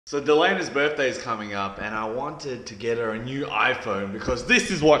So Delena's birthday is coming up and I wanted to get her a new iPhone because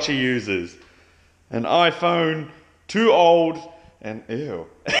this is what she uses. An iPhone, too old and ew.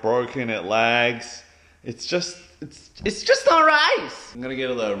 Broken, it lags. It's just not right. I'm gonna get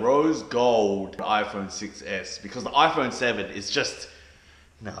her the rose gold iPhone 6S because the iPhone 7 is just,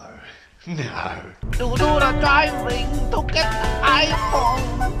 no. Do the diving to get the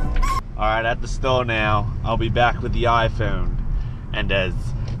iPhone. Alright, at the store now. I'll be back with the iPhone. And as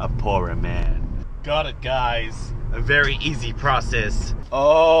a poorer man. Got it, guys. A very easy process.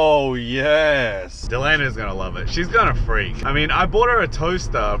 Oh, yes. Delena's gonna love it. She's gonna freak. I mean, I bought her a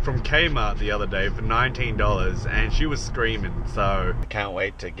toaster from Kmart the other day for $19 and she was screaming, so I can't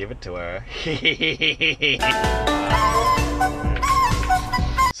wait to give it to her.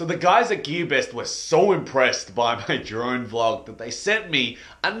 So the guys at GearBest were so impressed by my drone vlog that they sent me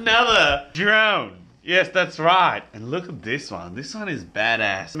another drone. Yes, that's right. And look at this one. This one is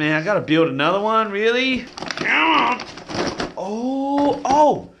badass. Man, I gotta build another one, really? Come on.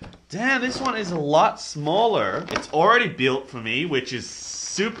 Oh, damn, this one is a lot smaller. It's already built for me, which is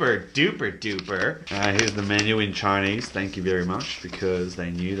super duper duper. Here's the menu in Chinese. Thank you very much, because they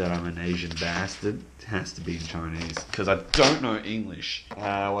knew that I'm an Asian bastard. It has to be in Chinese, because I don't know English.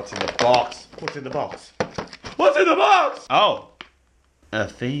 What's in the box? What's in the box? What's in the box? Oh, a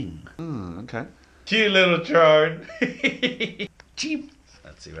thing. Okay. Cute little drone. Cheap.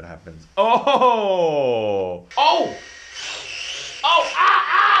 Let's see what happens. Oh! Oh! Oh! Ow!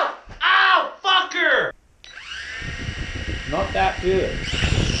 Ow! Ow! Fucker! Not that good.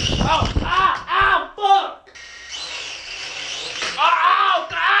 Oh! Ow! Ow! Fuck! Ow!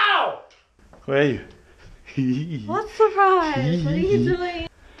 Ow! Where are you? What surprise? What are you doing?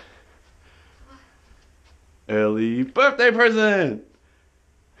 Early birthday present!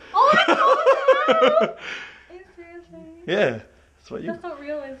 Oh my god! Are you serious? Yeah. That's what you... That's not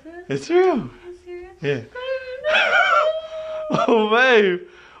real, is it? It's real. Are you serious? Yeah. Oh, babe.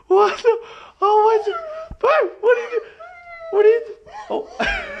 What the... Oh, what's it? Babe, what do you do? What do you do? Oh.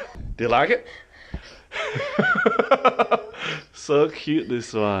 Do you like it? So cute,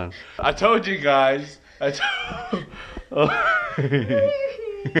 this one. I told you guys. I told... Oh.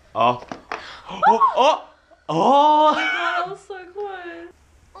 Oh. Oh. Oh. That was so close.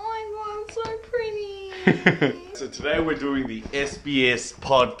 Oh my god, so pretty. So today we're doing the SBS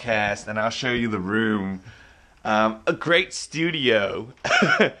podcast and I'll show you the room. A great studio.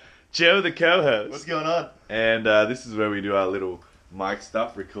 Joe, the co-host. What's going on? And this is where we do our little mic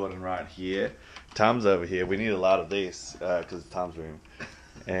stuff, recording right here. Tom's over here. We need a lot of this because it's Tom's room.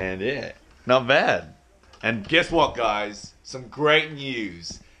 And yeah, not bad. And guess what, guys? Some great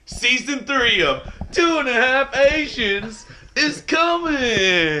news. Season 3 of 2.5 Asians is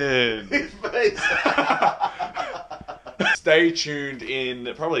coming. His face. Stay tuned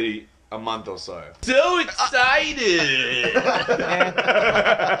in probably a month or so. So excited!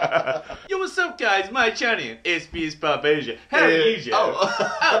 Yo, what's up, guys? My channel, SBS Pop Asia. How are you, Joe?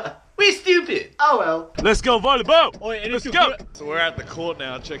 Oh, we're stupid. Oh well. Let's go volleyball. Let's go. So we're at the court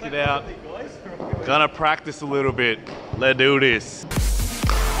now. Check it out. Gonna practice a little bit. Let's do this.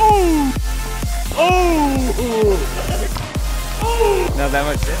 Oh! Oh! Oh! Not that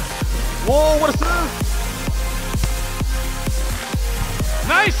much. Whoa! What a serve!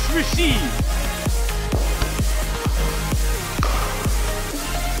 Nice receive.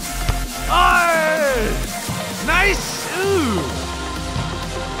 Oh! Nice. Ooh.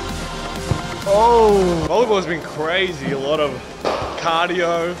 Oh! Volleyball's been crazy. A lot of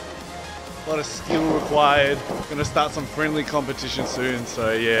cardio. A lot of skill required. Gonna start some friendly competition soon,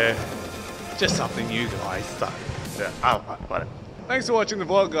 so yeah. Just something new, guys. So, yeah. Oh, whatever. Thanks for watching the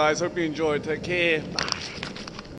vlog, guys. Hope you enjoyed. Take care. Bye.